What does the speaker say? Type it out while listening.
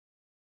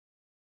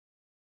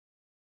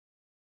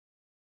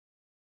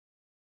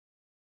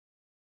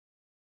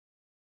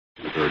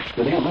Petersburg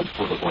City Limits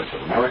for the Voice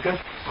of America.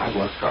 I'm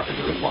Les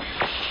Carpenter in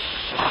Washington.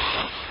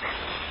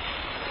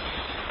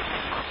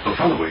 The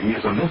following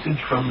is a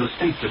message from the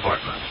State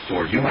Department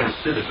for U.S.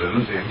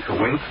 citizens in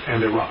Kuwait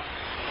and Iraq.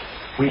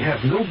 We have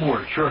no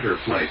more charter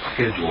flights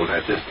scheduled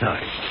at this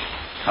time.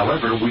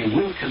 However, we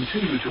will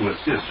continue to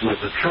assist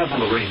with the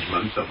travel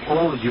arrangements of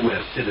all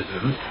U.S.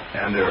 citizens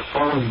and their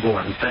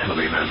foreign-born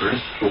family members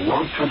who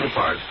want to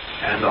depart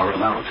and are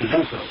allowed to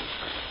do so.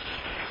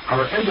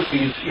 Our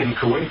embassies in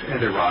Kuwait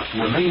and Iraq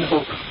remain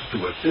open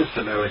to assist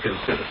American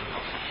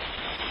citizens.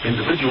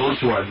 Individuals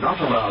who are not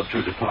allowed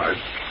to depart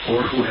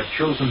or who have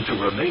chosen to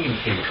remain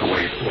in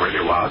Kuwait or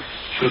Iraq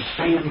should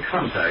stay in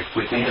contact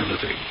with the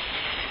embassy.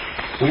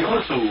 We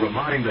also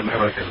remind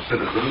American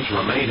citizens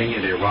remaining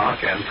in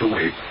Iraq and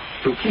Kuwait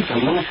to keep a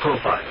low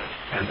profile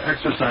and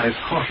exercise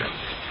caution,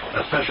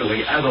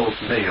 especially adult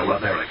male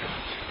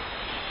Americans.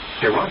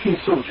 Iraqi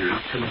soldiers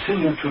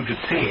continue to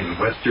detain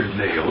Western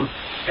males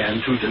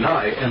and to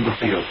deny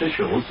embassy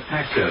officials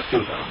access to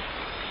them.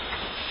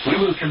 We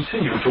will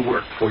continue to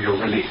work for your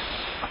release.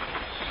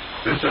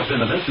 This has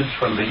been a message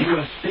from the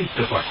U.S. State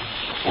Department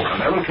for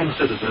American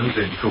citizens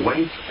in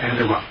Kuwait and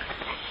Iraq.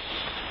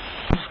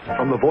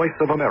 From the Voice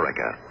of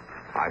America,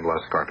 I'm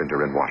Les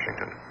Carpenter in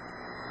Washington.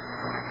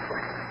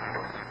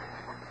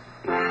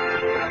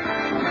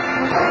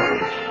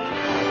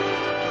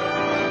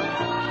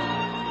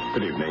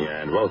 Good evening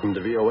and welcome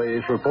to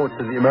VOA's Report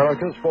to the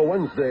Americas for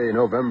Wednesday,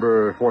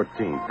 November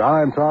 14th.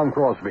 I'm Tom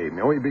Crosby.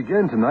 We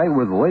begin tonight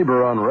with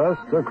labor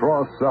unrest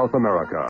across South America.